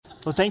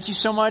Well, thank you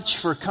so much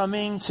for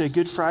coming to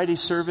Good Friday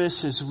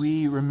service as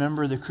we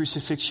remember the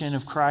crucifixion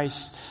of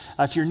Christ.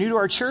 If you're new to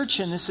our church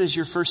and this is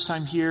your first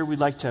time here, we'd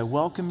like to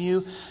welcome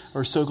you.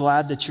 We're so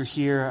glad that you're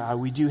here.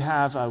 We do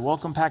have a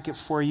welcome packet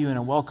for you and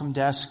a welcome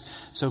desk.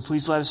 So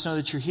please let us know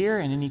that you're here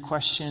and any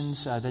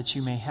questions that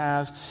you may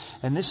have.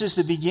 And this is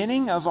the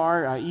beginning of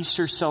our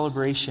Easter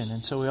celebration.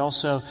 And so we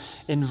also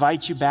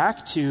invite you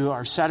back to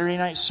our Saturday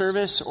night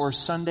service or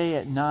Sunday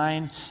at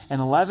 9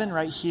 and 11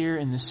 right here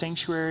in the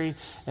sanctuary.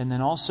 And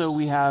then also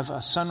we have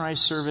a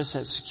sunrise service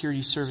at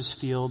Security Service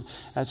Field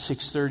at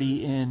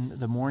 6:30 in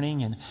the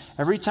morning. And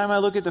every time I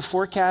look at the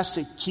forecast,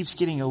 it keeps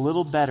getting a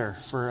little better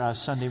for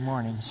Sunday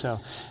morning. So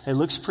it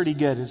looks pretty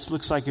good. It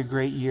looks like a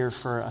great year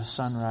for a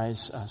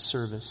sunrise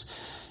service.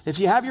 If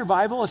you have your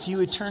Bible, if you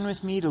would turn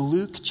with me to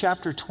Luke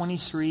chapter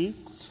 23,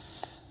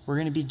 we're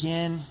going to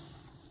begin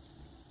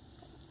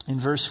in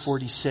verse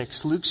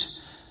 46. Luke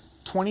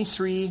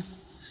 23,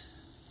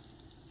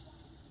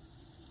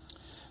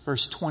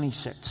 verse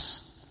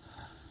 26.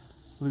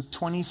 Luke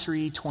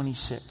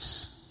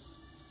 23:26.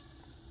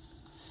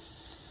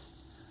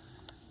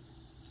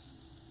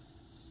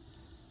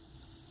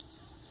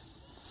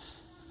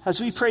 As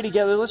we pray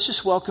together, let's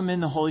just welcome in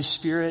the Holy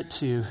Spirit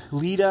to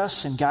lead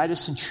us and guide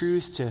us in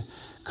truth, to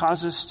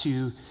cause us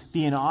to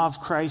be in awe of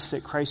Christ,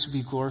 that Christ would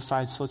be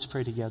glorified. So let's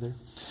pray together.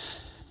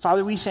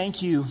 Father, we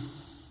thank you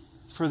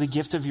for the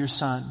gift of your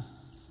Son,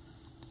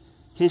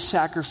 his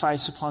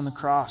sacrifice upon the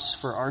cross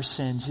for our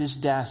sins, his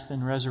death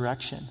and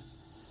resurrection.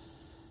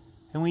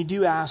 And we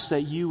do ask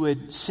that you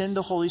would send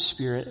the Holy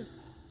Spirit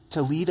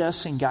to lead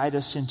us and guide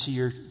us into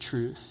your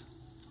truth.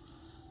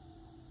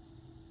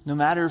 No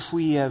matter if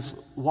we have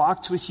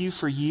walked with you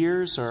for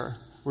years or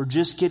we're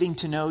just getting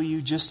to know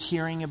you, just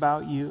hearing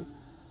about you,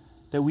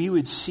 that we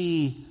would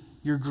see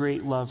your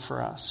great love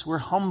for us. We're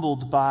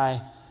humbled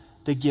by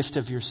the gift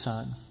of your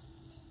Son.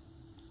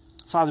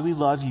 Father, we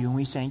love you and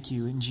we thank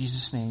you. In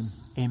Jesus' name,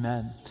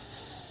 amen.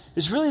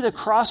 It's really the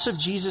cross of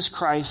Jesus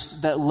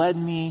Christ that led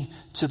me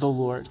to the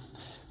Lord.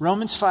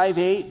 Romans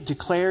 5:8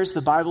 declares,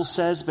 the Bible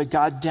says, but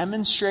God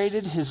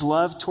demonstrated his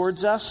love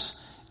towards us,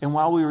 and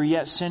while we were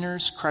yet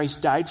sinners,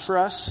 Christ died for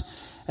us.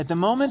 At the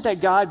moment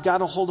that God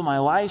got a hold of my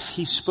life,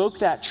 he spoke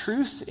that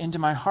truth into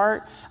my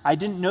heart. I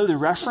didn't know the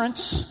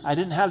reference. I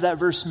didn't have that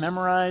verse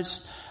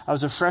memorized. I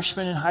was a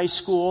freshman in high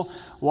school,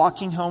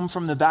 walking home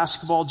from the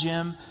basketball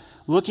gym,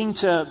 looking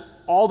to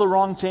all the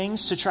wrong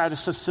things to try to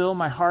fulfill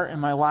my heart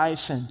and my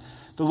life. And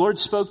the Lord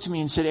spoke to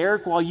me and said,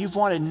 Eric, while you've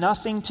wanted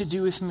nothing to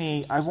do with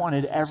me, I've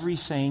wanted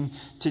everything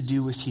to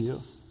do with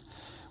you.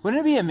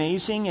 Wouldn't it be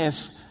amazing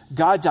if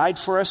God died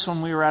for us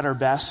when we were at our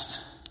best?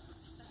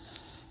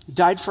 He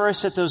died for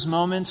us at those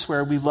moments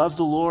where we loved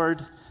the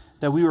Lord,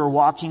 that we were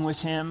walking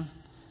with him.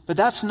 But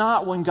that's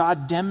not when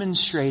God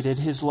demonstrated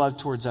his love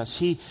towards us.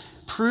 He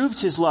proved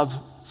his love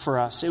for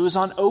us. It was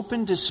on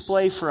open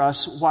display for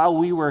us while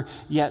we were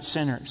yet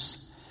sinners.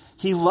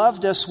 He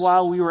loved us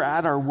while we were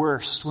at our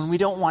worst, when we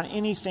don't want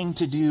anything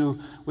to do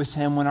with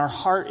him, when our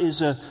heart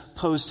is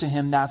opposed to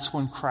him. That's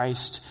when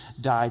Christ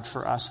died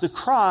for us. The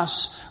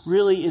cross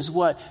really is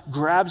what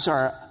grabs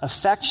our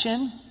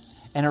affection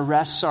and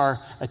arrests our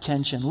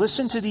attention.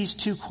 Listen to these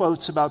two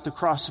quotes about the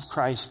cross of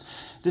Christ.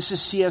 This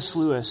is C.S.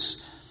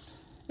 Lewis.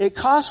 It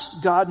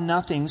cost God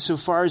nothing, so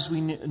far as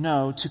we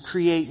know, to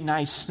create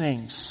nice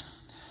things,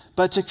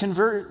 but to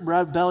convert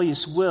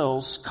rebellious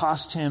wills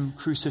cost him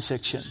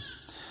crucifixion.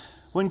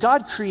 When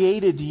God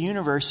created the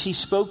universe, he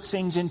spoke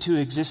things into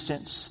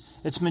existence.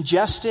 It's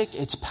majestic,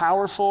 it's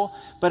powerful,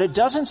 but it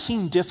doesn't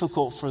seem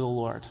difficult for the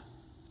Lord.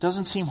 It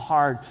doesn't seem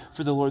hard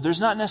for the Lord. There's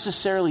not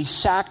necessarily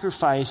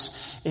sacrifice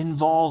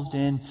involved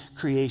in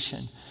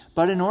creation.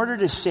 But in order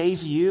to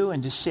save you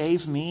and to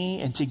save me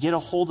and to get a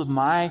hold of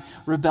my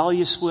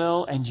rebellious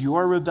will and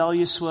your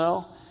rebellious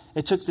will,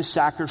 it took the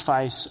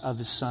sacrifice of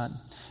his Son.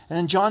 And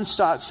then John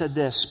Stott said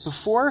this,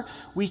 before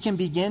we can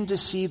begin to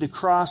see the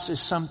cross as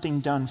something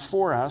done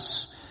for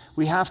us,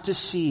 we have to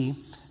see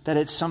that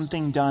it's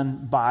something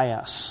done by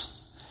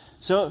us.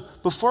 So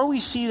before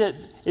we see that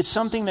it's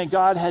something that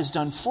God has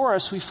done for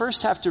us, we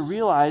first have to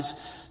realize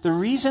the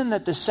reason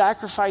that the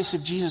sacrifice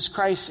of Jesus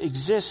Christ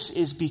exists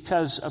is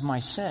because of my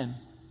sin.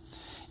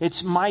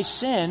 It's my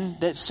sin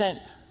that sent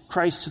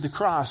Christ to the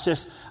cross.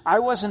 If I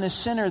wasn't a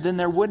sinner, then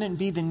there wouldn't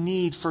be the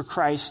need for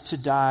Christ to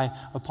die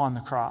upon the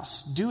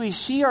cross. Do we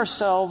see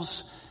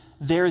ourselves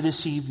there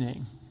this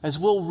evening as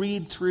we'll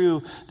read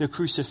through the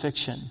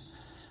crucifixion?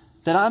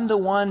 That I'm the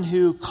one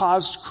who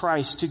caused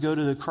Christ to go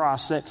to the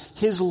cross, that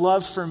his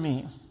love for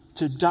me,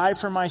 to die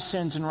for my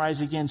sins and rise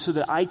again so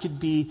that I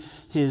could be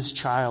his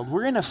child.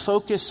 We're going to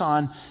focus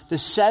on the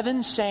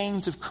 7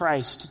 sayings of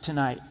Christ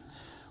tonight.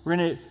 We're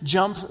going to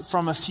jump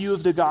from a few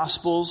of the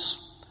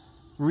Gospels,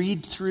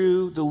 read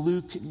through the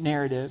Luke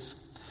narrative.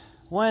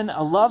 When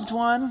a loved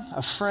one,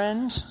 a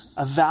friend,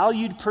 a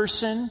valued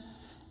person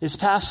is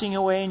passing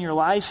away in your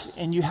life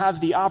and you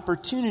have the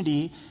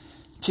opportunity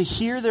to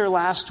hear their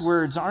last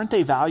words, aren't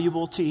they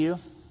valuable to you?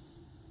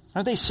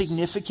 Aren't they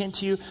significant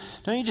to you?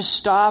 Don't you just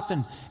stop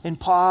and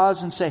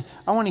pause and say,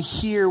 I want to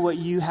hear what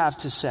you have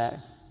to say?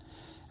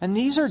 And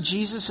these are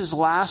Jesus'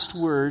 last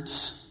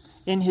words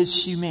in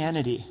his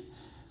humanity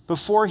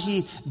before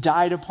he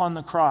died upon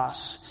the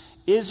cross.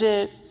 Is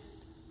it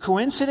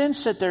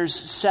coincidence that there's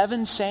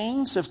 7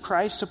 sayings of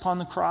Christ upon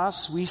the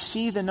cross? We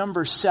see the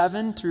number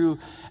 7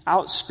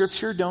 throughout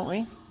Scripture, don't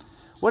we?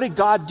 What did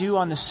God do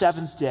on the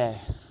 7th day?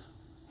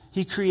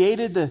 He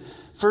created the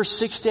first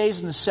 6 days,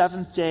 and the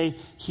 7th day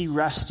he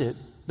rested.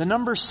 The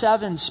number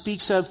 7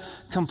 speaks of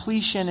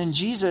completion, and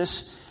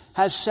Jesus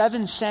has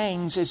 7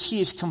 sayings as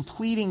he is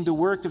completing the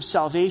work of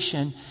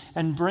salvation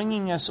and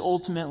bringing us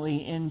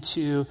ultimately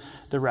into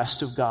the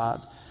rest of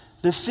God.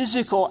 The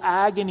physical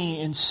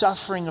agony and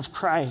suffering of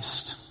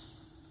Christ,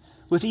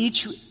 with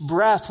each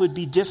breath, would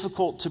be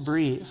difficult to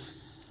breathe.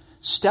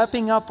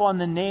 Stepping up on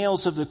the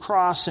nails of the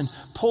cross and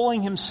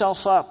pulling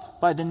himself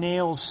up by the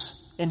nails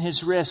in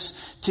his wrists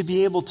to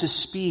be able to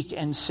speak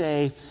and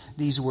say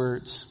these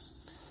words.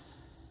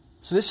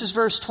 So this is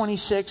verse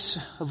 26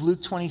 of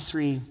Luke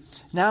 23.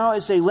 Now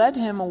as they led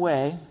him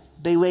away,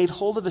 they laid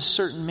hold of a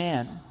certain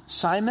man,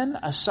 Simon,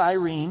 a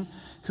Cyrene,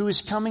 who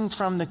was coming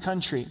from the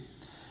country.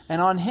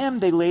 And on him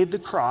they laid the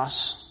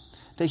cross,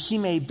 that he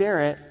may bear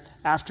it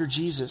after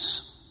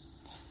Jesus.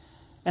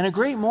 And a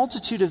great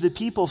multitude of the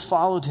people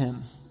followed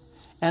him,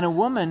 and a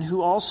woman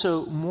who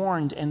also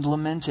mourned and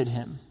lamented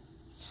him.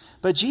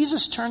 But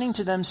Jesus, turning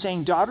to them,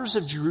 saying, Daughters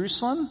of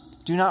Jerusalem,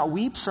 do not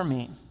weep for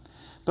me,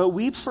 but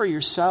weep for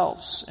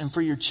yourselves and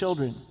for your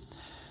children.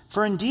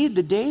 For indeed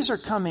the days are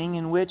coming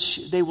in which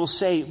they will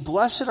say,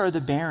 Blessed are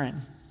the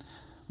barren,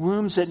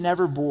 wombs that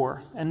never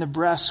bore, and the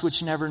breasts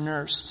which never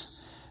nursed.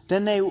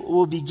 Then they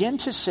will begin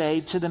to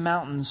say to the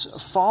mountains,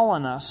 Fall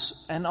on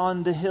us, and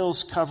on the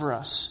hills cover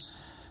us.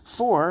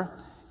 For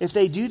if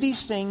they do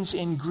these things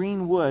in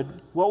green wood,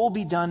 what will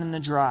be done in the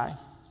dry?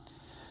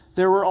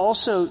 There were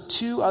also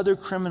 2 other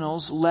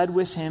criminals led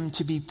with him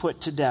to be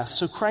put to death.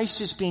 So Christ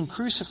is being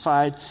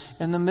crucified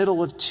in the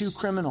middle of 2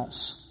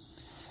 criminals.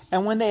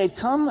 And when they had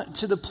come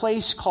to the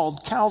place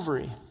called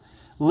Calvary,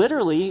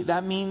 literally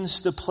that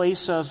means the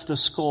place of the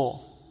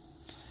skull.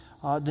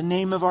 The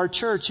name of our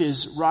church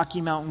is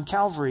Rocky Mountain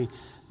Calvary.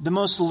 The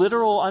most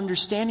literal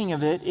understanding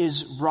of it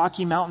is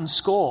Rocky Mountain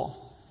Skull.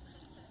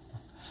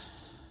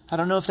 I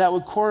don't know if that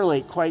would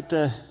correlate quite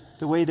the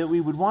way that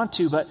we would want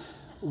to, but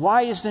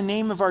why is the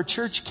name of our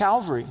church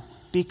Calvary?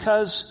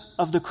 Because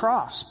of the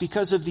cross,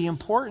 because of the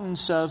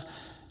importance of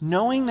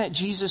knowing that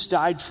Jesus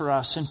died for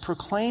us and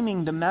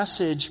proclaiming the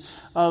message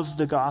of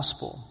the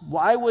gospel.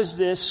 Why was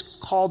this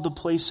called the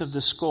place of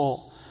the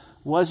skull?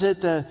 Was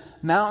it the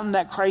mountain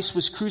that Christ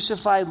was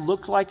crucified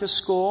looked like a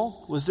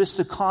skull? Was this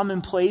the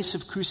common place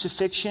of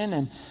crucifixion,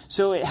 and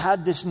so it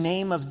had this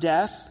name of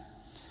death?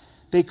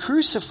 They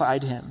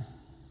crucified him,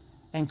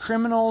 and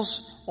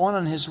criminals, one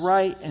on his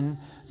right and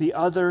the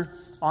other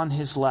on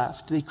his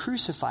left. They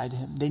crucified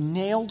him. They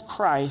nailed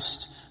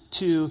Christ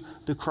to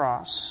the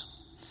cross.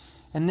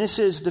 And this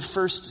is the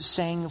first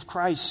saying of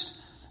Christ.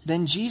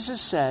 Then Jesus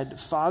said,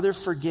 Father,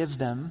 forgive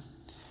them,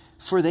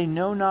 for they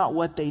know not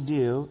what they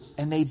do.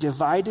 And they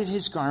divided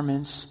his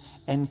garments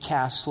and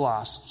cast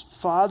lots.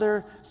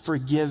 Father,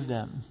 forgive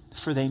them,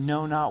 for they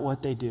know not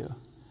what they do.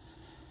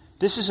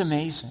 This is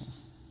amazing.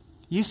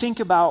 You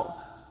think about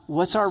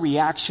what's our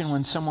reaction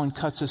when someone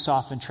cuts us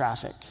off in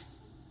traffic.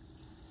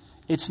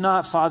 It's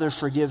not, Father,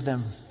 forgive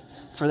them,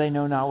 for they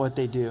know not what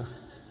they do.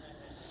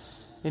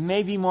 It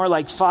may be more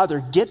like,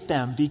 Father, get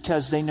them,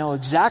 because they know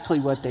exactly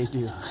what they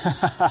do.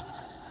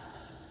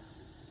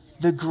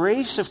 The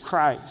grace of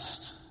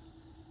Christ,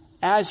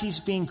 as he's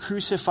being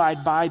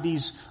crucified by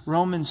these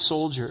Roman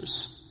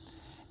soldiers,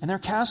 and they're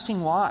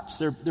casting lots.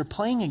 They're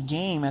playing a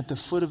game at the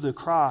foot of the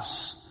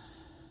cross.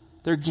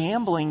 They're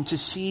gambling to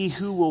see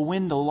who will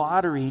win the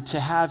lottery to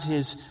have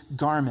his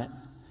garment.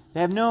 They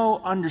have no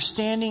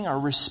understanding or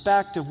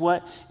respect of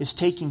what is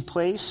taking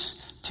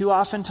place. Too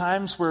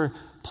oftentimes we're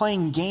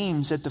playing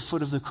games at the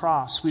foot of the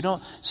cross. We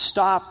don't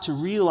stop to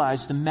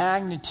realize the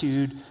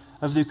magnitude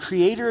of the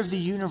creator of the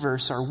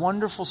universe, our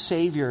wonderful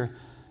Savior,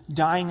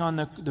 dying on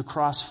the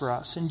cross for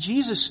us. And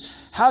Jesus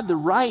had the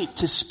right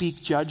to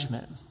speak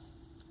judgment.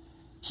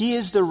 He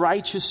is the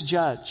righteous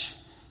judge.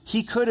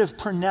 He could have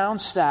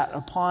pronounced that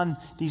upon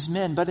these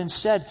men, but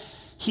instead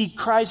he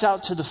cries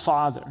out to the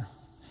Father.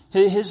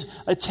 His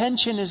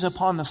attention is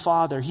upon the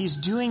Father. He's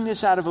doing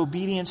this out of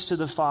obedience to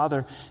the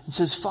Father and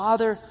says,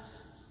 Father,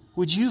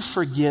 would you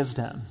forgive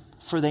them,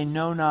 for they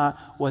know not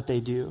what they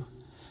do.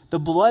 The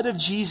blood of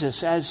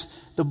Jesus, as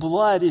the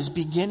blood is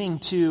beginning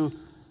to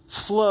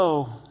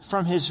flow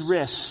from his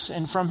wrists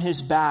and from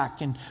his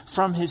back and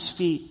from his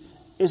feet,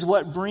 is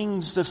what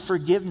brings the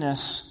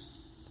forgiveness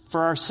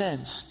for our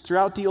sins.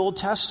 Throughout the Old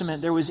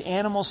Testament, there was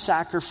animal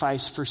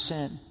sacrifice for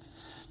sin.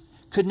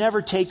 Could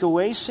never take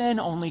away sin,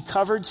 only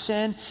covered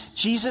sin.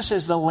 Jesus,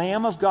 as the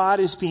Lamb of God,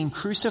 is being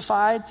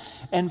crucified.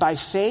 And by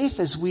faith,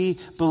 as we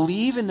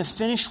believe in the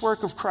finished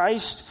work of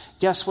Christ,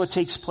 guess what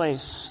takes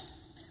place?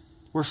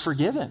 We're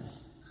forgiven.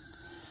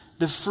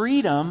 The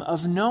freedom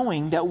of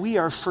knowing that we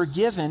are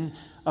forgiven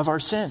of our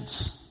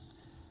sins.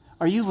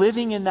 Are you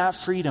living in that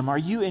freedom? Are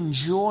you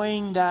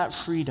enjoying that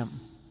freedom?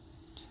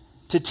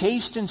 to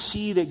taste and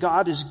see that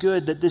God is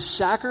good, that this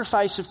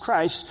sacrifice of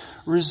Christ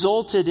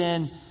resulted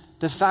in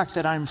the fact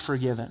that I'm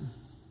forgiven.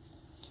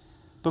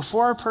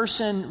 Before a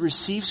person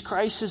receives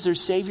Christ as their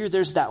Savior,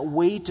 there's that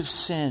weight of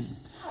sin.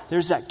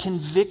 There's that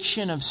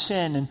conviction of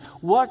sin. And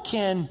what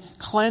can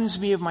cleanse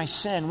me of my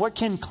sin? What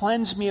can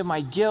cleanse me of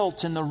my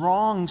guilt and the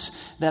wrongs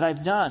that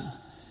I've done?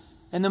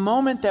 And the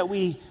moment that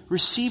we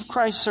receive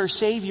Christ as our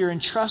Savior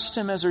and trust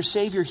Him as our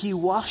Savior, He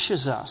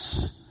washes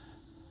us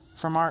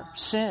from our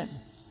sin.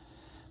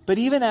 But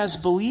even as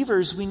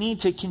believers, we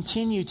need to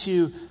continue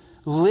to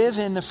live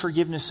in the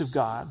forgiveness of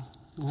God.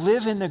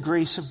 Live in the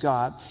grace of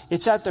God.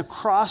 It's at the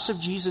cross of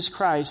Jesus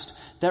Christ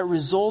that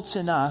results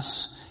in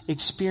us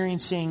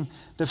experiencing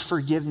the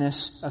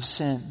forgiveness of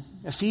sin.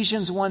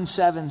 Ephesians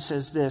 1:7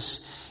 says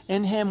this,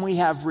 "In Him we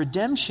have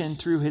redemption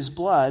through His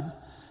blood,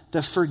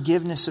 the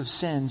forgiveness of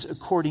sins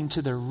according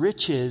to the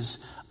riches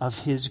of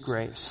His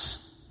grace."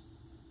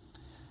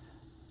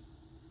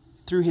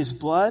 Through His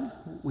blood,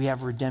 we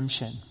have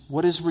redemption.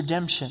 What is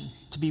redemption?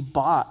 To be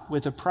bought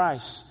with a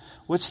price.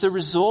 What's the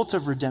result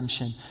of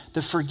redemption?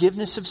 The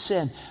forgiveness of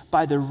sin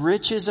by the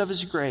riches of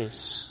His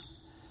grace,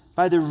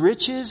 by the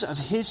riches of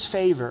His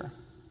favor.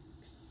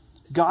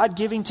 God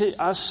giving to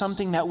us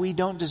something that we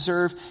don't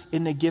deserve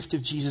in the gift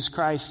of Jesus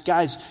Christ.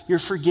 Guys, your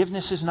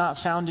forgiveness is not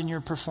found in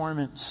your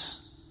performance.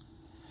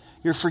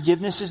 Your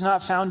forgiveness is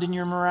not found in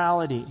your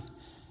morality.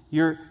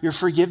 Your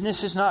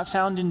forgiveness is not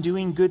found in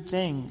doing good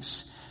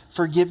things.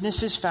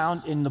 Forgiveness is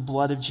found in the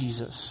blood of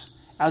Jesus.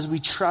 As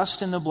we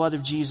trust in the blood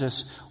of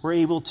Jesus, we're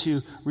able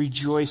to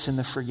rejoice in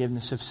the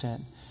forgiveness of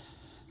sin.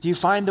 Do you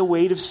find the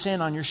weight of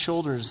sin on your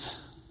shoulders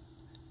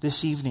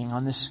this evening,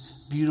 on this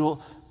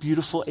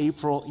beautiful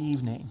April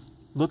evening?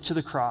 Look to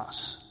the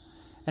cross.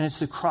 And it's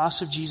the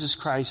cross of Jesus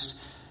Christ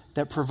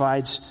that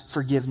provides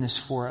forgiveness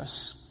for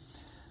us.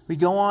 We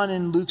go on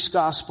in Luke's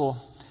gospel,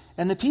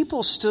 and the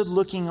people stood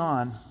looking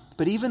on,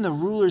 but even the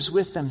rulers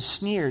with them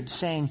sneered,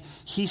 saying,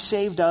 "He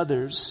saved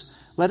others.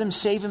 Let him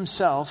save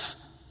himself,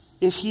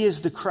 if he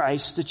is the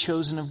Christ, the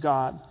chosen of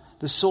God."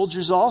 The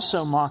soldiers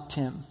also mocked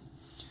him,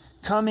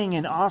 coming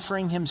and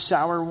offering him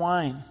sour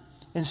wine,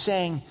 and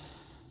saying,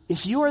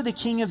 "If you are the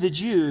king of the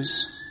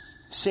Jews,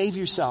 save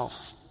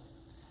yourself."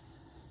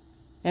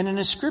 And an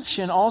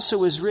inscription also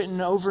was written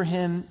over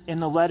him in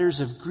the letters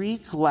of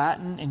Greek,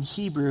 Latin, and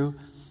Hebrew,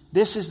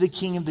 "This is the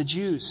King of the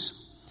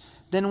Jews."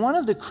 Then one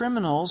of the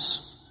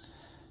criminals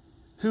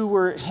who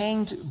were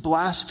hanged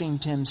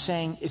blasphemed him,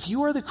 saying, "If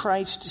you are the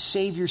Christ,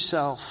 save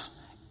yourself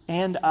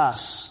and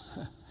us."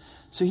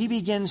 So he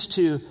begins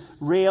to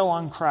rail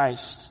on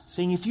Christ,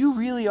 saying, "If you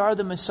really are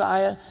the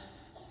Messiah,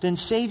 then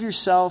save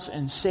yourself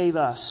and save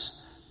us."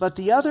 But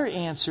the other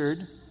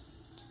answering,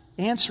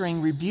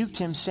 rebuked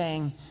him,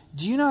 saying,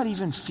 "Do you not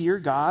even fear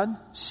God,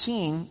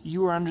 seeing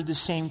you are under the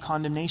same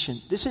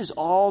condemnation?" This is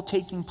all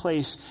taking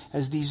place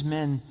as these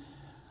men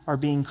are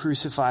being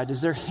crucified, as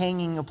they're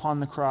hanging upon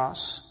the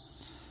cross.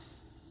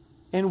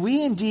 "And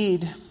we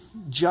indeed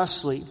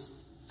justly,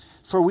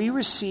 for we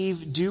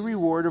receive due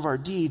reward of our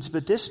deeds,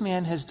 but this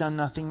man has done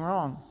nothing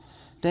wrong."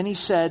 Then he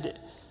said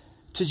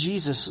to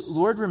Jesus,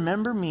 "Lord,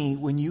 remember me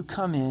when you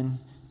come in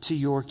to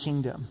your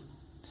kingdom."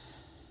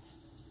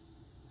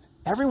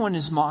 Everyone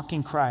is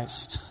mocking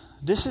Christ.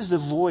 This is the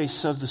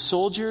voice of the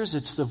soldiers.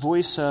 It's the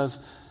voice of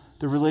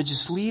the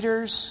religious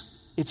leaders.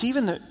 It's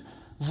even the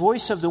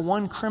voice of the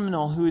one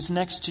criminal who is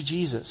next to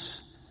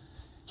Jesus.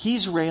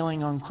 He's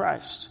railing on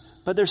Christ.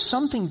 But there's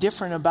something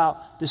different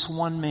about this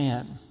one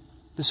man,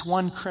 this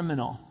one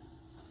criminal.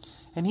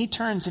 And he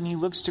turns and he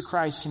looks to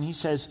Christ and he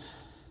says,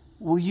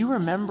 "Will you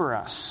remember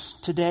us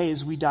today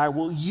as we die?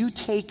 Will you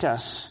take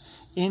us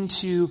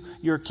into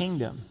your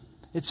kingdom?"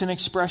 It's an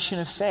expression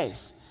of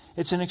faith.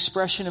 It's an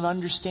expression of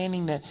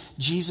understanding that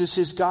Jesus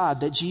is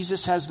God, that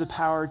Jesus has the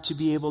power to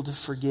be able to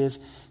forgive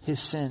his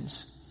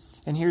sins.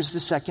 And here's the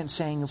second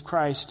saying of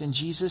Christ. "And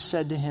Jesus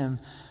said to him,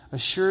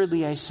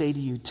 Assuredly I say to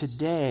you,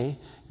 today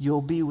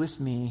you'll be with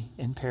me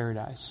in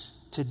paradise."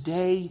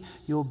 Today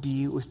you'll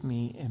be with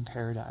me in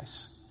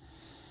paradise.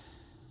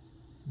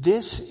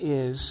 This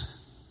is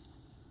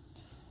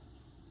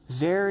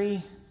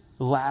very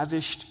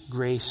lavished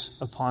grace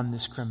upon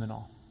this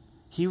criminal.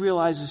 He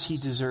realizes he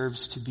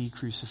deserves to be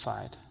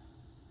crucified.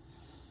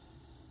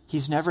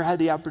 He's never had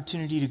the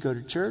opportunity to go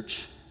to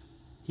church.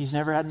 He's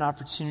never had an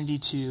opportunity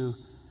to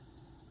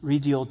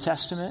read the Old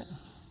Testament.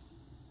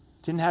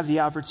 Didn't have the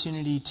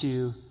opportunity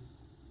to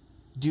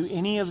do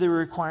any of the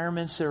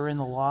requirements that are in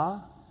the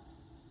law.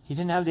 He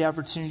didn't have the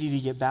opportunity to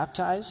get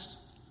baptized.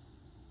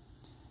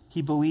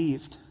 He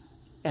believed.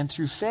 And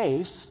through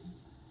faith,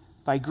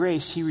 by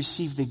grace, he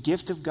received the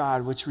gift of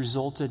God, which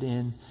resulted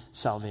in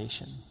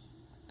salvation.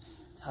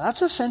 Now,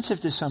 that's offensive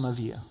to some of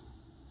you.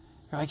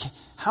 You're like,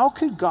 how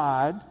could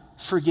God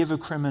forgive a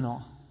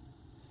criminal?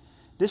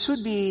 This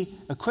would be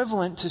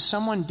equivalent to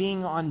someone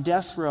being on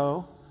death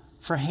row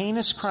for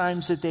heinous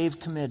crimes that they've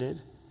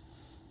committed.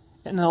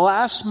 In the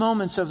last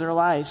moments of their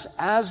life,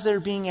 as they're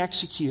being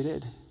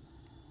executed,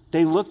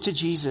 they look to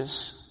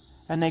Jesus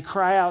and they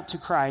cry out to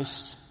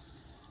Christ,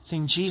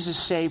 saying, Jesus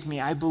saved me.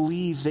 I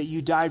believe that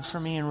you died for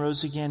me and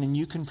rose again, and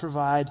you can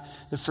provide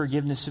the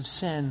forgiveness of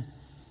sin.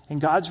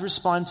 And God's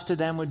response to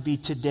them would be,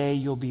 today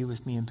you'll be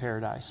with me in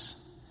paradise.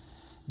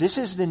 This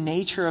is the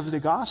nature of the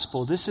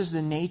gospel. This is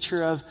the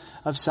nature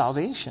of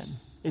salvation.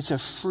 It's a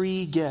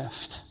free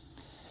gift.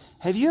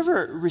 Have you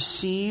ever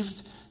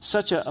received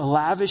such a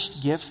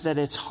lavish gift that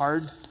it's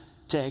hard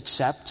to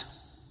accept?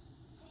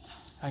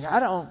 Like,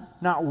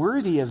 not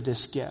worthy of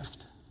this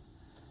gift.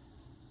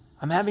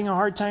 I'm having a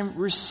hard time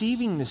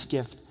receiving this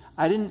gift.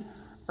 I didn't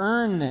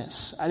earn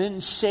this. I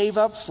didn't save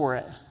up for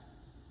it.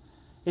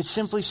 It's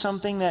simply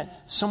something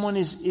that someone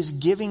is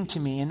giving to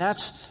me. And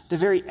that's the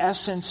very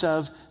essence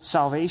of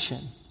salvation.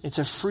 It's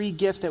a free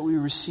gift that we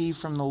receive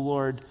from the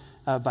Lord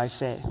by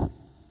faith.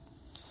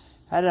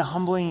 I had a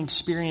humbling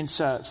experience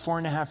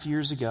 4.5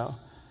 years ago.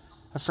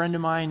 A friend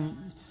of mine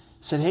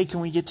said, hey,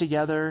 can we get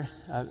together?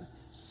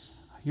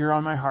 You're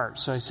on my heart.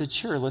 So I said,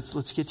 sure,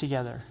 let's get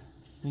together.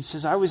 And he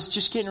says, I was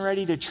just getting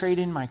ready to trade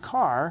in my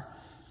car,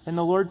 and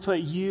the Lord put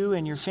you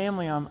and your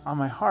family on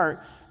my heart,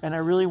 and I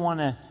really want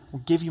to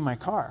give you my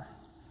car.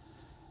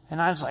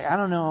 And I was like, I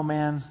don't know,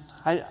 man.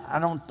 I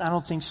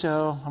don't think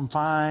so. I'm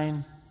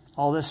fine.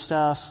 All this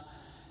stuff.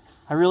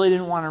 I really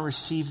didn't want to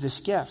receive this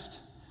gift.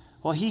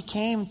 Well, he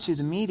came to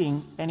the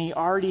meeting, and he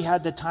already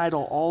had the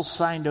title all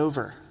signed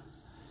over.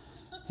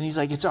 And he's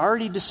like, it's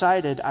already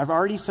decided. I've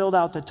already filled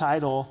out the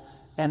title,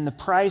 and the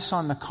price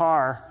on the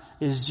car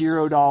is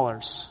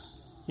 $0,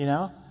 you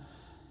know?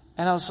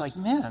 And I was like,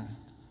 man,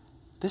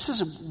 this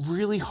is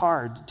really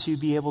hard to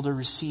be able to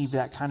receive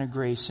that kind of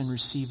grace and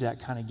receive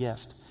that kind of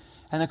gift.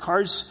 And the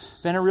car's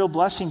been a real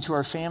blessing to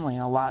our family,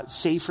 and a lot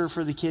safer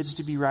for the kids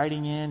to be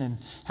riding in, and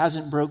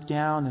hasn't broke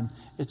down, and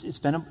it's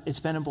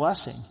been a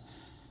blessing.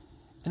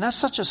 And that's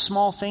such a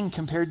small thing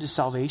compared to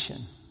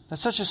salvation.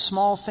 That's such a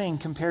small thing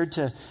compared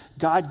to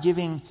God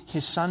giving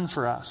his son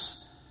for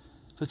us.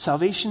 But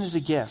salvation is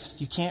a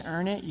gift. You can't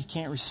earn it. You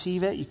can't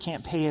receive it. You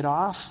can't pay it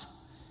off.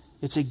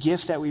 It's a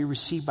gift that we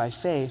receive by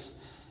faith.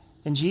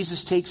 And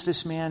Jesus takes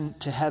this man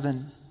to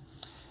heaven.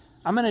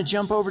 I'm going to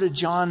jump over to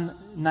John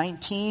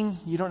 19.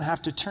 You don't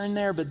have to turn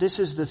there, but this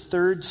is the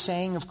third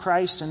saying of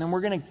Christ. And then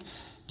we're going to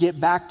get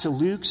back to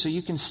Luke, so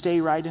you can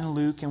stay right in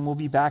Luke, and we'll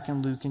be back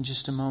in Luke in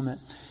just a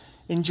moment.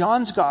 In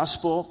John's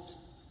gospel,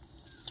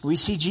 we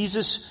see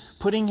Jesus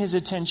putting his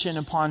attention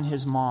upon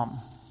his mom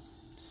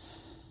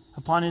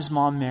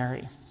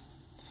Mary.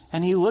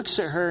 And he looks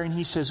at her and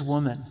he says,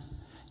 woman.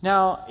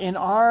 Now, in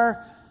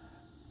our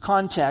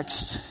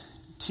context,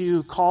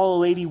 to call a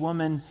lady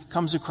woman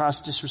comes across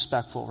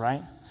disrespectful,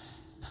 right?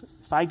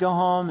 If I go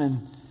home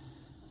and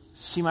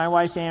see my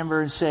wife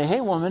Amber and say,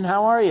 hey woman,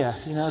 how are you?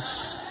 You know,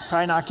 it's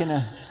probably not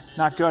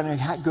going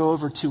to go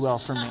over too well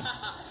for me.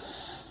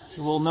 It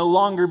will no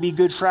longer be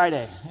Good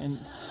Friday.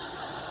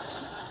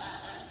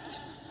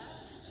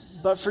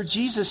 But for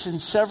Jesus, in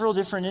several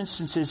different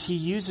instances, he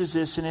uses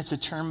this, and it's a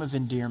term of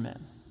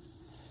endearment.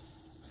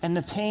 And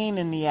the pain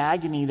and the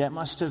agony that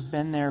must have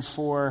been there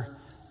for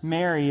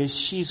Mary as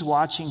she's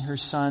watching her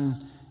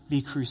son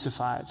be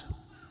crucified.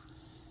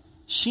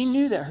 She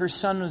knew that her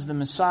son was the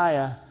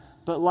Messiah,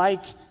 but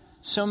like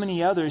so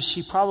many others,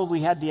 she probably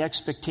had the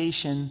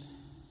expectation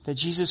that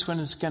Jesus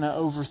was going to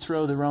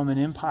overthrow the Roman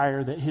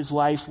Empire, that his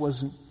life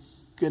wasn't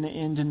going to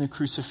end in the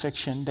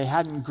crucifixion. They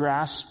hadn't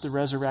grasped the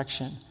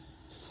resurrection.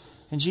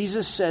 And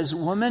Jesus says,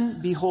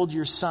 woman, behold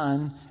your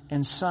son,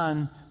 and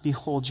son,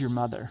 behold your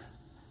mother.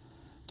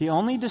 The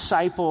only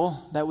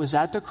disciple that was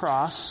at the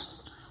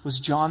cross was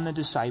John the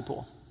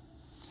disciple.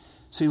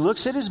 So he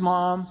looks at his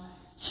mom,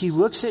 he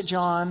looks at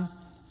John,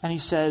 and he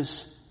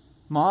says,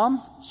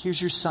 Mom,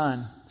 here's your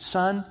son.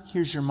 Son,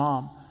 here's your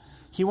mom.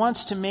 He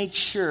wants to make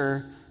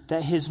sure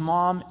that his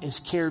mom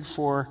is cared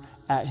for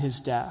at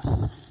his death.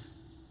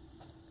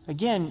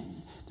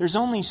 Again, there's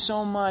only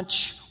so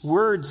much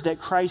words that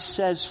Christ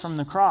says from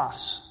the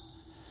cross.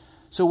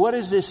 So what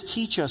does this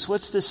teach us?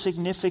 What's the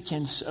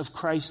significance of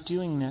Christ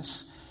doing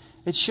this?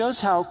 It shows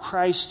how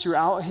Christ,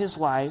 throughout his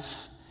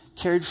life,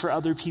 cared for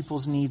other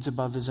people's needs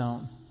above his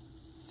own.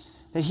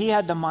 That he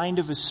had the mind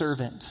of a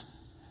servant.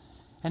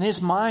 And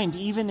his mind,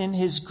 even in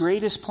his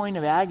greatest point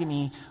of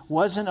agony,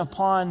 wasn't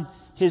upon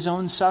his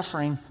own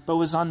suffering, but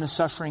was on the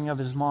suffering of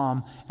his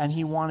mom. And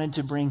he wanted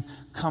to bring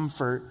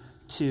comfort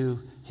to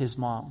his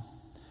mom.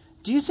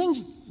 Do you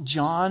think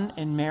John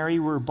and Mary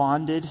were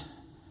bonded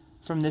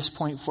from this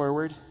point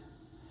forward?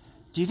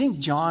 Do you think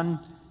John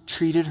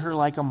treated her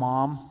like a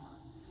mom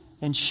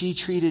and she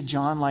treated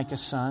John like a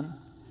son?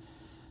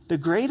 The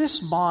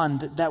greatest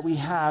bond that we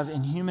have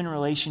in human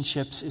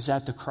relationships is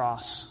at the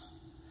cross.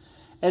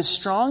 As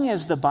strong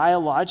as the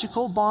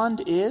biological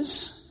bond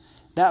is,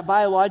 that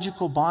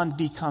biological bond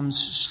becomes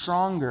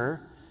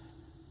stronger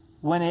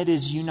when it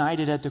is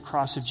united at the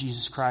cross of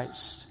Jesus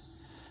Christ.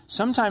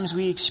 Sometimes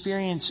we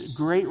experience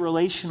great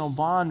relational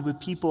bond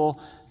with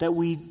people that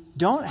we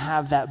don't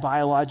have that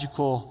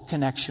biological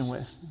connection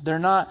with. They're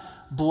not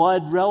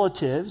blood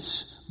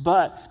relatives,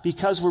 but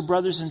because we're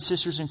brothers and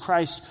sisters in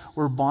Christ,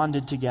 we're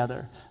bonded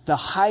together. The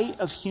height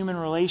of human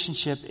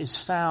relationship is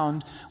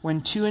found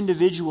when two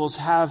individuals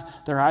have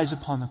their eyes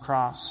upon the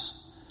cross.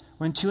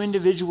 When two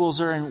individuals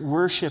are in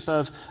worship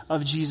of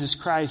Jesus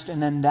Christ,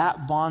 and then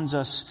that bonds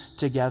us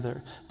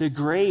together. The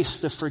grace,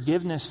 the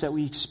forgiveness that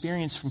we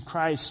experience from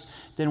Christ,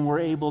 then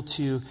we're able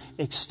to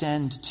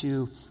extend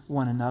to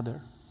one another.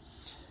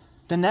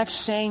 The next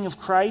saying of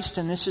Christ,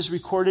 and this is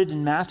recorded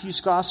in Matthew's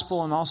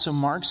gospel and also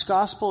Mark's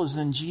gospel, is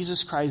then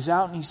Jesus cries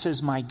out and he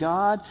says, my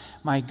God,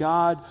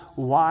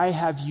 why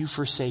have you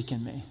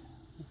forsaken me?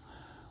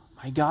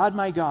 My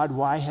God,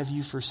 why have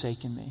you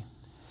forsaken me?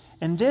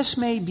 And this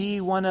may be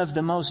one of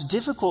the most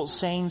difficult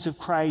sayings of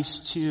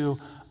Christ to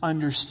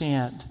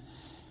understand.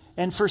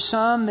 And for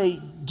some, they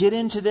get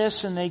into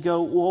this and they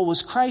go, well,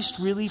 was Christ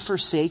really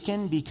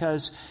forsaken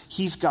because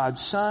he's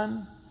God's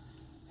son?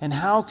 And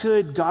how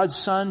could God's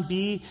son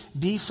be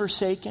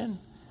forsaken?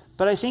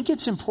 But I think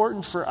it's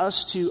important for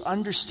us to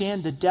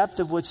understand the depth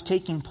of what's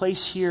taking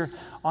place here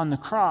on the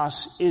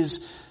cross.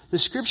 Is the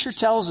scripture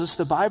tells us,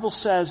 the Bible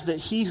says that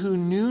he who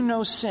knew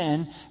no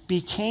sin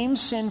became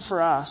sin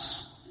for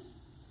us,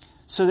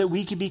 so that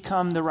we could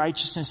become the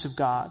righteousness of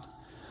God.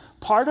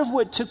 Part of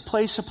what took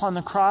place upon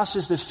the cross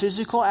is the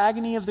physical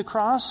agony of the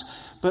cross,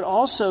 but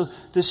also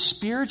the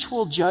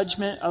spiritual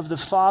judgment of the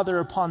Father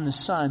upon the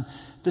Son.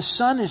 The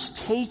Son is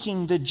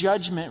taking the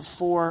judgment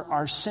for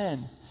our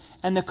sin.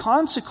 And the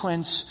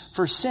consequence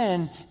for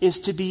sin is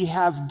to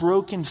have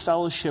broken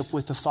fellowship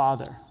with the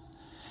Father.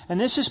 And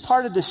this is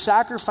part of the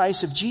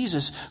sacrifice of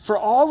Jesus. For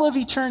all of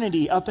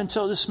eternity up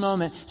until this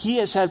moment, he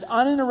has had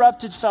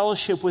uninterrupted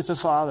fellowship with the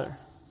Father.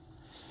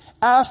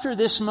 After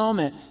this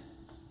moment,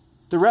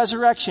 the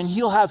resurrection,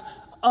 he'll have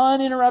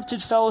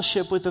uninterrupted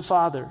fellowship with the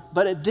Father.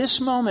 But at this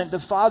moment, the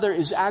Father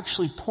is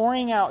actually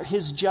pouring out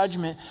his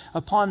judgment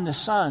upon the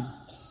Son.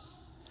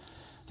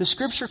 The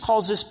scripture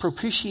calls this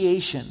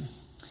propitiation.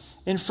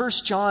 In 1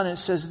 John, it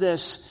says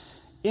this,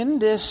 in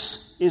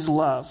this is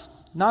love.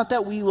 Not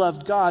that we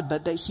loved God,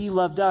 but that he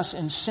loved us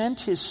and sent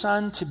his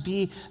Son to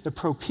be the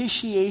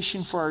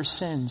propitiation for our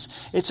sins.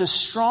 It's a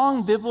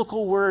strong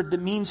biblical word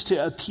that means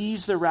to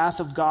appease the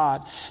wrath of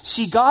God.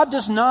 See, God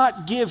does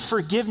not give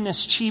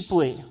forgiveness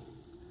cheaply.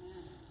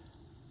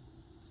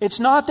 It's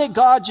not that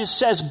God just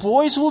says,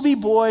 boys will be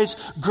boys,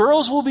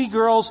 girls will be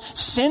girls,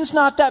 sin's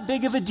not that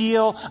big of a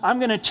deal. I'm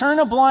going to turn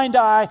a blind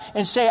eye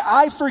and say,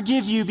 I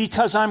forgive you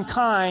because I'm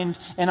kind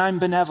and I'm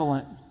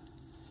benevolent.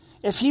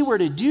 If he were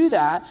to do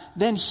that,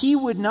 then he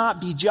would not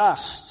be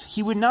just.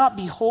 He would not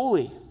be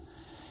holy.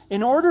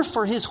 In order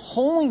for his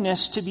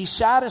holiness to be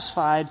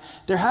satisfied,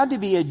 there had to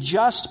be a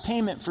just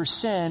payment for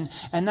sin,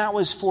 and that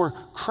was for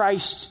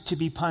Christ to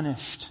be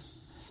punished.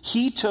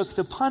 He took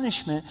the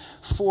punishment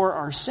for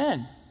our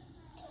sin.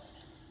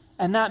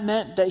 And that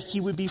meant that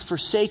he would be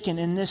forsaken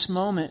in this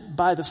moment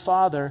by the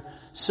Father,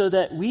 so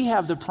that we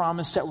have the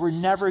promise that we're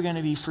never going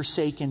to be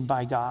forsaken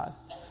by God.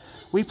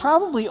 We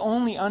probably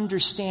only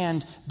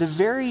understand the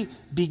very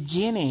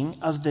beginning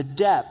of the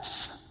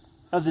depth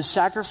of the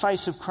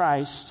sacrifice of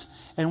Christ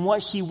and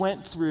what he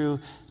went through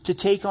to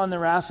take on the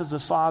wrath of the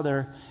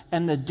Father,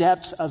 and the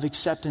depth of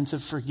acceptance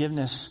of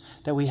forgiveness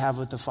that we have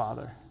with the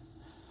Father.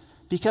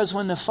 Because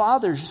when the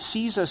Father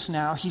sees us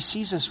now, he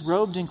sees us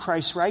robed in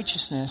Christ's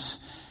righteousness.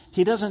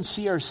 He doesn't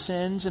see our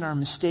sins and our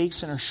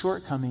mistakes and our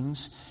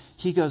shortcomings.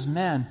 He goes,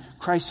 man,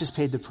 Christ has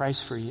paid the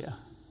price for you.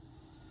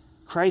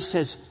 Christ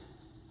has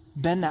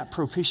been that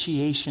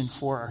propitiation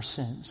for our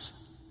sins.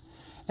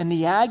 And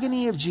the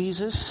agony of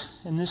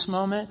Jesus in this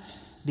moment,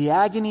 the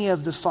agony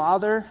of the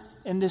Father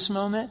in this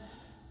moment,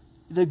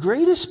 the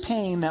greatest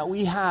pain that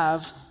we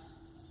have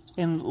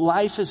in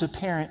life as a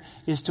parent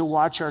is to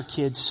watch our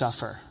kids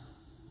suffer.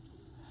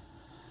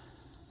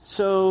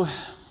 So,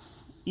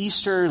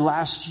 Easter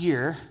last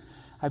year,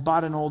 I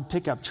bought an old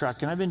pickup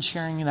truck, and I've been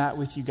sharing that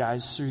with you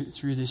guys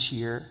through this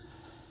year.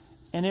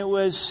 And it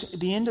was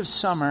the end of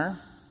summer,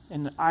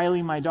 and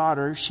Eiley, my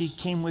daughter, she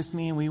came with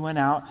me, and we went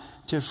out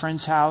to a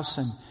friend's house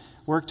and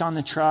worked on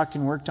the truck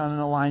and worked on an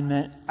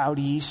alignment out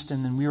east.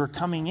 And then we were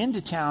coming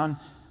into town,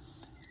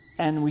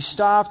 and we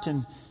stopped,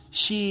 and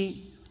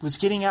she was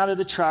getting out of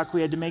the truck.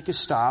 We had to make a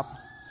stop.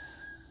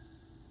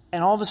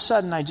 And all of a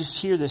sudden, I just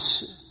hear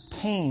this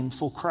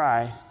painful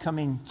cry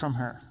coming from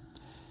her.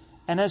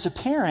 And as a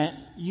parent,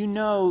 you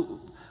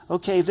know,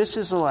 okay, this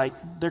is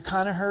they're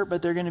kind of hurt,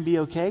 but they're going to be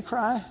okay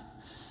cry.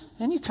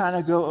 And you kind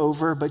of go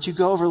over, but you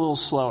go over a little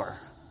slower,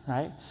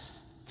 right?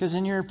 Because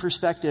in your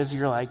perspective,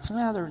 you're like,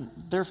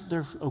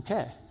 they're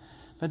okay.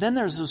 But then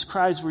there's those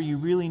cries where you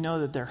really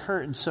know that they're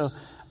hurt. And so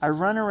I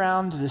run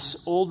around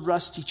this old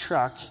rusty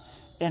truck,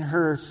 and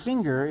her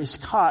finger is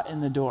caught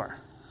in the door.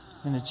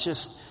 And it's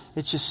just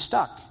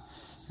stuck.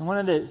 And one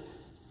of the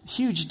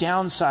huge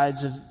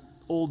downsides of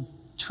old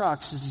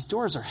trucks is these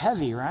doors are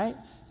heavy, right?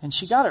 And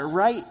she got it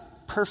right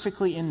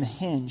perfectly in the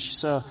hinge.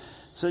 So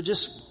it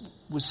just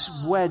was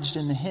wedged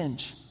in the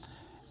hinge.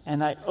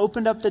 And I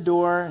opened up the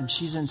door, and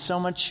she's in so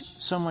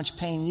much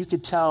pain. You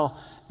could tell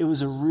it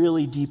was a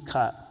really deep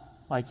cut.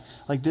 Like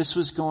this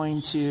was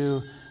going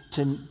to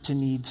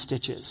need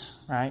stitches,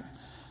 right?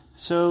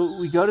 So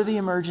we go to the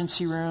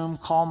emergency room,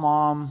 call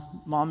Mom.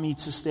 Mom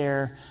meets us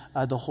there,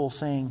 the whole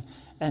thing.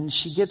 And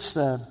she gets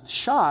the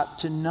shot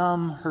to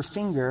numb her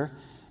finger.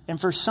 And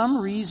for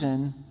some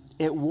reason,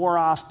 it wore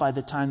off by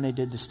the time they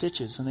did the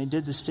stitches. And they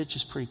did the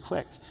stitches pretty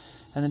quick.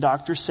 And the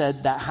doctor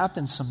said that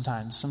happens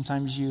sometimes.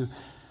 Sometimes you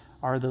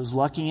are those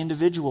lucky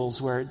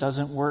individuals where it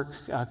doesn't work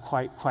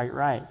quite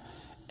right.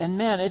 And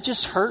man, it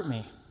just hurt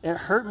me. It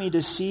hurt me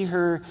to see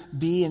her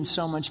be in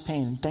so much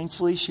pain. And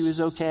thankfully, she was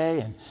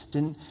okay and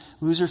didn't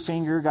lose her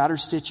finger, got her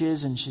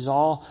stitches, and she's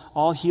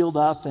all healed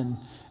up. And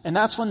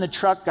that's when the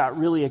truck got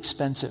really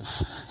expensive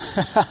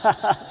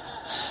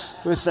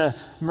with the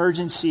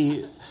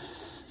emergency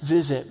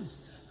visit.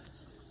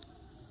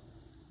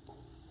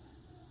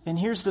 And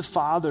here's the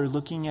father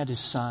looking at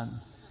his son.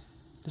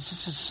 This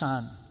is his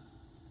son.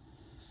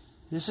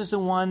 This is the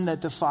one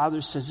that the father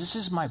says, this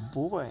is my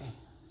boy.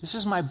 This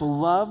is my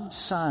beloved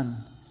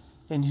son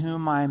in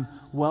whom I'm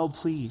well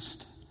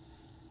pleased.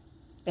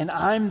 And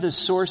I'm the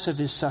source of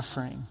his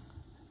suffering.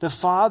 The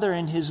Father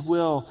in his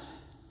will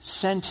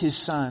sent his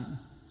Son.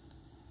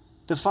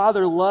 The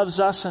Father loves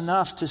us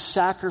enough to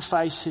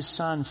sacrifice his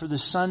Son, for the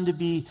Son to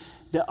be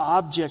the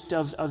object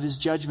of his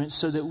judgment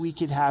so that we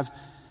could have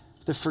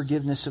the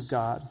forgiveness of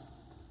God.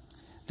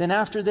 Then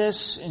after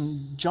this,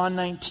 in John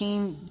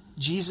 19,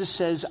 Jesus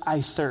says,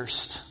 I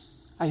thirst.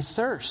 I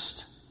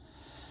thirst.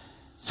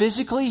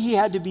 Physically, he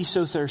had to be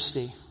so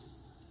thirsty.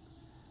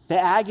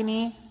 The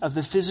agony of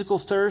the physical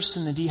thirst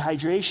and the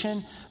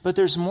dehydration, but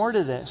there's more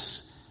to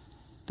this.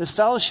 The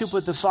fellowship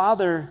with the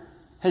Father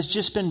has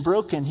just been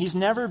broken. He's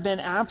never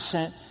been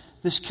absent,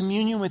 this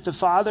communion with the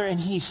Father, and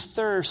he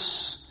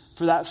thirsts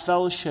for that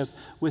fellowship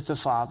with the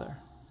Father.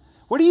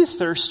 What do you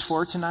thirst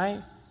for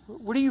tonight?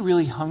 What are you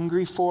really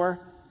hungry for?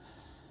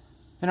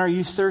 And are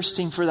you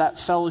thirsting for that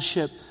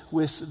fellowship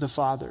with the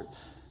Father?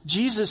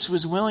 Jesus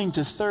was willing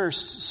to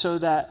thirst so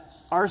that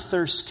our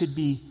thirst could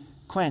be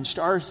quenched.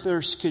 Our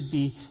thirst could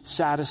be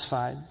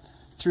satisfied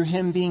through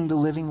him being the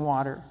living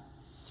water.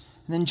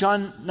 And then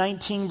John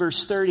 19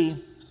 verse 30,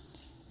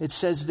 it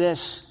says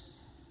this.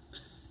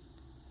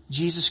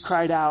 Jesus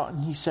cried out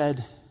and he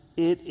said,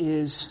 it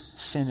is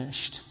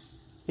finished.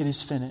 It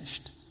is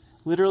finished.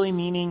 Literally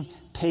meaning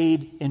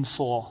paid in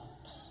full.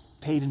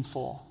 Paid in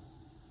full.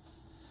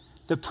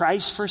 The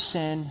price for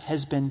sin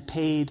has been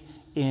paid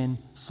in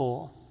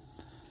full.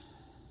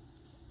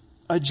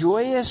 A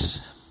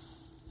joyous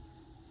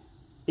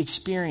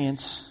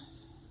experience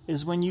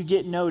is when you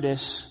get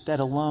notice that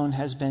a loan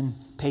has been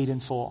paid in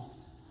full.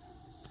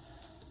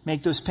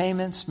 Make those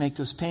payments, make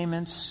those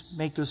payments,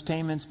 make those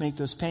payments, make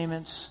those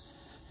payments,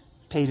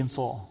 paid in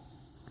full.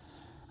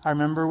 I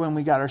remember when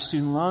we got our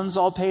student loans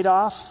all paid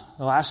off,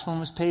 the last one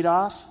was paid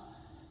off,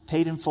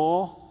 paid in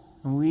full,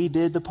 and we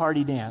did the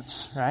party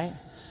dance, right?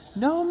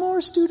 No more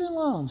student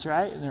loans,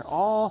 right? And they're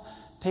all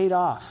paid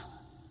off.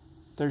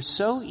 They're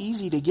so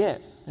easy to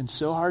get and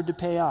so hard to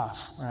pay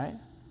off, right?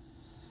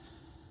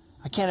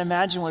 I can't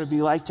imagine what it'd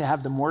be like to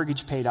have the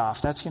mortgage paid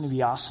off. That's going to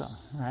be awesome,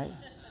 right?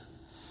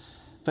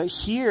 But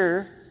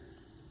here,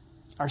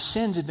 our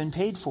sins have been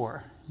paid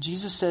for.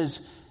 Jesus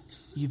says,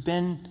 you've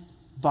been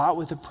bought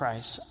with a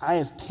price. I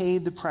have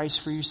paid the price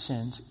for your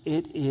sins.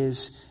 It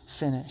is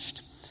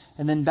finished.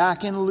 And then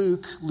back in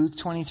Luke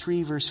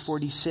 23, verse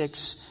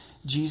 46,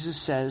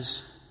 Jesus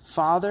says,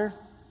 Father,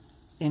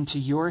 into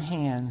your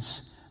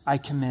hands I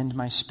commend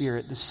my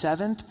spirit. The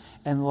seventh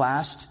and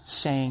last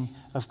saying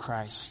of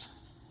Christ.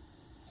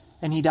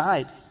 And he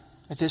died.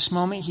 At this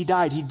moment, he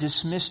died. He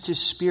dismissed his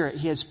spirit.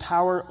 He has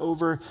power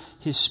over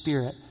his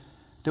spirit.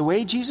 The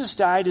way Jesus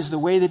died is the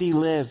way that he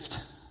lived.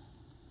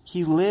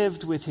 He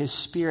lived with his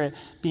spirit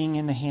being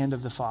in the hand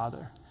of the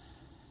Father.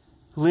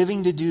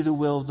 Living to do the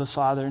will of the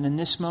Father. And in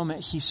this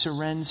moment, he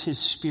surrenders his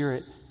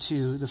spirit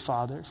to the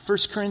Father. 1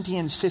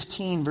 Corinthians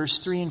 15, verse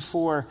 3 and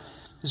 4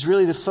 is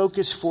really the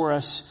focus for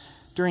us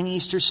during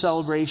Easter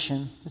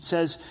celebration. It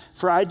says,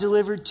 For I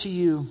delivered to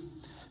you,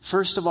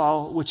 first of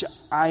all, which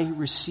I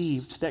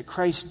received, that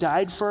Christ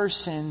died for our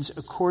sins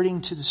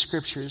according to the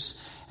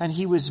Scriptures, and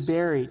he was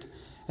buried,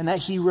 and that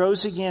he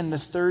rose again the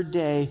third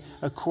day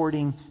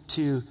according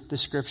to the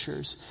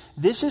Scriptures.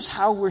 This is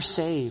how we're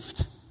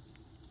saved.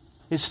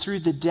 It's through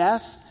the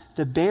death,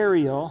 the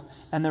burial,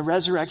 and the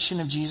resurrection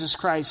of Jesus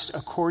Christ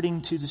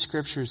according to the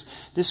Scriptures.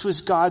 This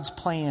was God's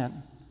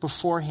plan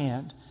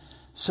beforehand,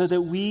 so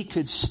that we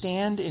could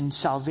stand in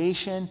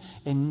salvation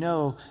and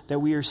know that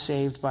we are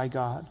saved by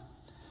God.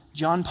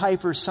 John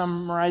Piper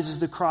summarizes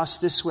the cross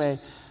this way.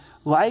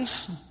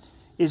 Life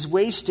is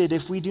wasted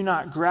if we do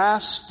not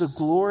grasp the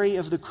glory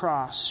of the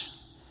cross,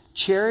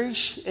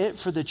 cherish it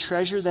for the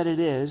treasure that it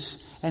is,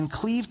 and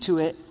cleave to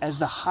it as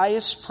the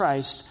highest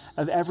price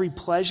of every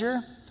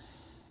pleasure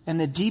and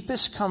the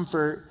deepest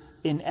comfort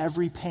in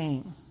every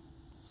pain.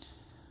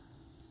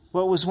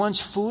 What was once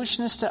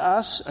foolishness to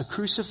us, a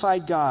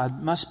crucified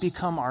God, must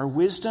become our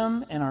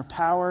wisdom and our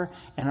power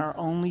and our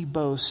only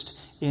boast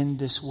in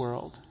this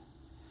world.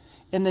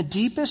 In the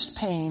deepest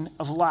pain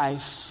of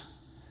life,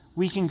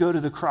 we can go to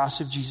the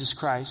cross of Jesus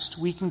Christ.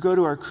 We can go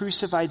to our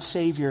crucified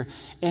Savior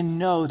and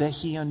know that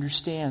he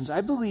understands. I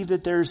believe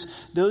that there's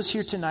those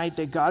here tonight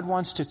that God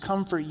wants to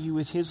comfort you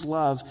with his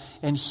love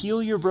and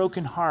heal your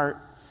broken heart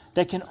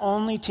that can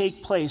only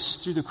take place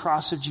through the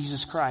cross of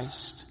Jesus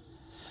Christ.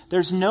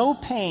 There's no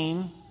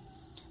pain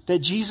that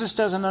Jesus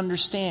doesn't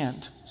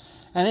understand.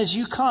 And as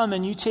you come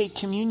and you take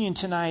communion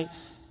tonight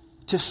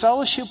to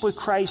fellowship with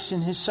Christ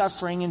in his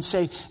suffering and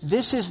say,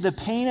 this is the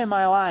pain in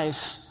my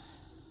life,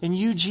 and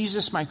you,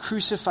 Jesus, my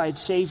crucified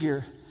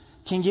Savior,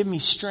 can give me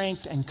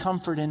strength and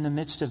comfort in the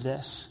midst of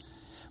this.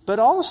 But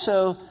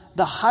also,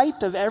 the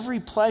height of every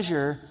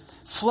pleasure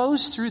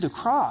flows through the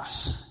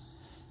cross.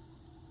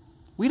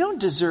 We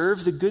don't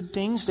deserve the good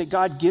things that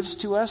God gives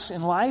to us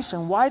in life.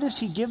 And why does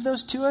he give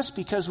those to us?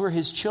 Because we're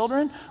his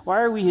children.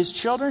 Why are we his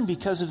children?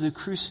 Because of the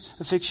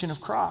crucifixion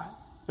of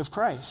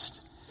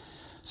Christ.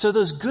 So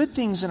those good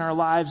things in our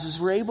lives, as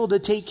we're able to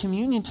take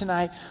communion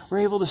tonight, we're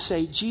able to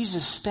say,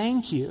 Jesus,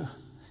 thank you.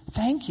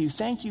 Thank you,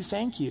 thank you,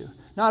 thank you.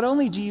 Not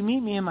only do you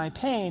meet me in my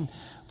pain,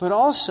 but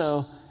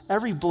also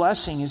every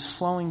blessing is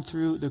flowing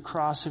through the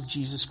cross of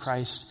Jesus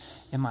Christ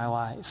in my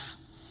life.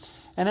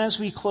 And as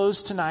we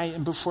close tonight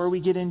and before we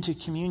get into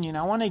communion,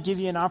 I want to give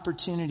you an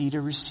opportunity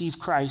to receive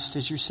Christ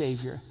as your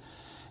Savior.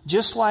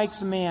 Just like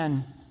the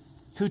man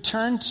who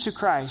turned to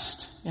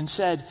Christ and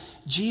said,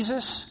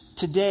 Jesus,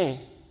 today,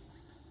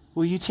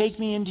 will you take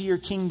me into your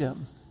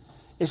kingdom?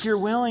 If you're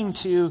willing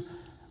to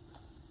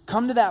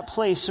come to that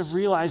place of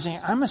realizing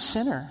I'm a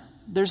sinner.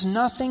 There's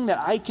nothing that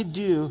I could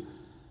do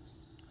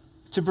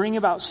to bring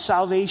about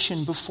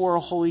salvation before a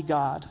holy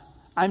God.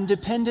 I'm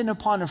dependent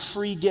upon a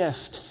free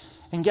gift.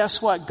 And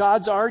guess what?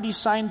 God's already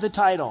signed the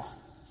title.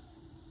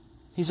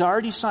 He's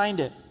already signed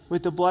it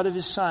with the blood of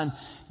his Son.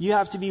 You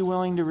have to be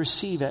willing to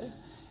receive it.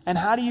 And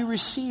how do you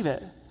receive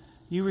it?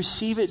 You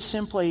receive it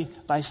simply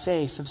by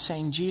faith of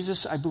saying,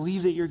 Jesus, I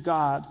believe that you're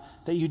God,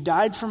 that you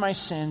died for my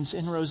sins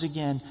and rose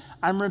again.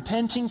 I'm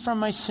repenting from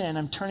my sin.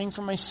 I'm turning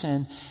from my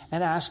sin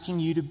and asking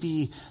you to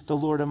be the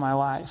Lord of my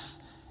life.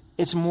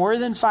 It's more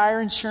than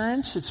fire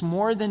insurance. It's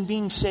more than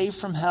being saved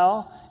from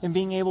hell and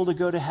being able to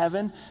go to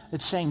heaven.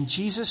 It's saying,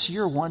 Jesus,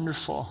 you're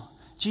wonderful.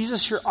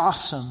 Jesus, you're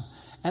awesome.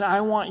 And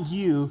I want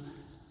you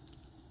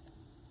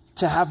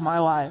to have my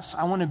life.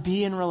 I want to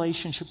be in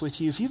relationship with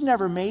you. If you've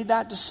never made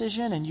that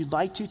decision and you'd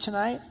like to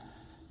tonight,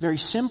 very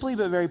simply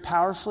but very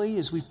powerfully,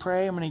 as we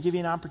pray, I'm going to give you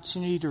an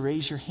opportunity to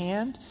raise your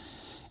hand.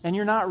 And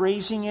you're not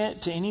raising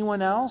it to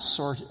anyone else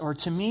or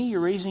to me. You're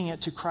raising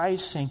it to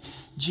Christ, saying,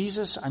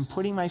 Jesus, I'm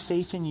putting my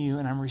faith in you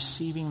and I'm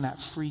receiving that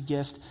free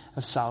gift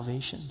of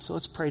salvation. So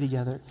let's pray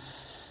together.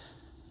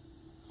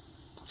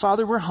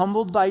 Father, we're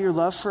humbled by your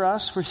love for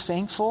us. We're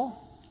thankful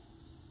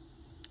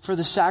for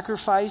the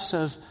sacrifice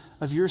of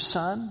your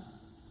Son.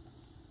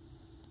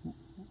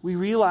 We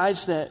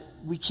realize that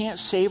we can't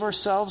save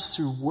ourselves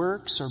through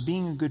works or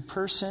being a good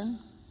person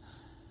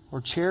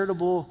or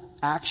charitable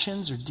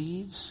actions or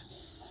deeds.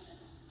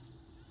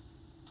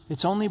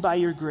 It's only by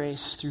your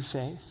grace through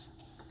faith.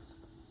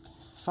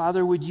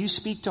 Father, would you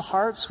speak to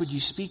hearts? Would you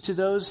speak to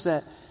those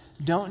that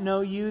don't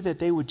know you, that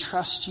they would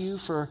trust you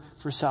for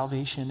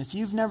salvation? If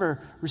you've never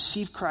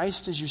received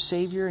Christ as your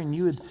Savior and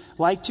you would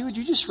like to, would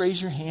you just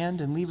raise your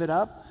hand and leave it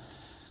up?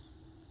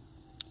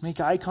 Make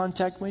eye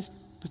contact with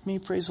me.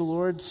 Praise the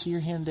Lord. See your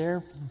hand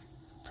there.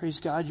 Praise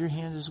God, your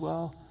hand as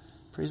well.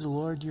 Praise the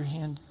Lord, your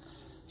hand.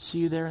 See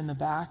you there in the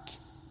back.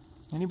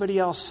 Anybody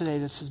else today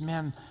that says,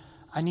 man,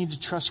 I need to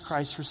trust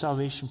Christ for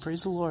salvation?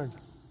 Praise the Lord.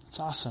 It's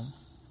awesome.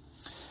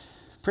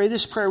 Pray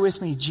this prayer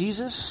with me.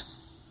 Jesus,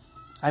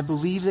 I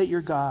believe that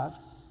you're God,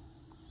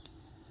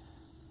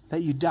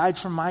 that you died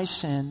for my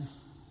sin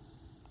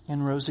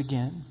and rose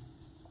again.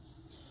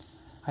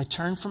 I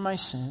turn from my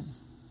sin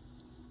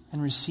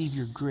and receive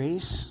your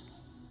grace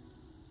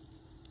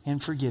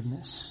and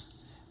forgiveness.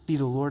 Be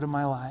the Lord of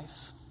my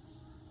life.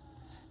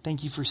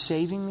 Thank you for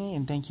saving me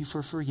and thank you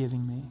for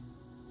forgiving me.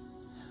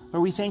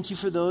 Lord, we thank you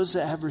for those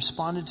that have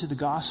responded to the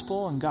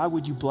gospel, and God,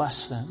 would you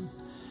bless them?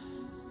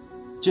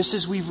 Just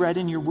as we've read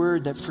in your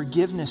word that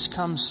forgiveness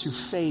comes through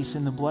faith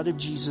in the blood of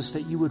Jesus,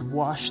 that you would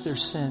wash their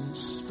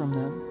sins from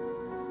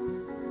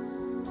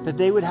them. That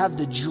they would have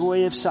the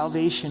joy of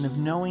salvation, of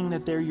knowing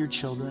that they're your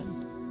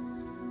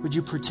children. Would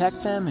you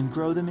protect them and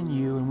grow them in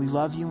you? And we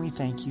love you and we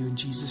thank you in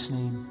Jesus'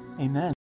 name. Amen.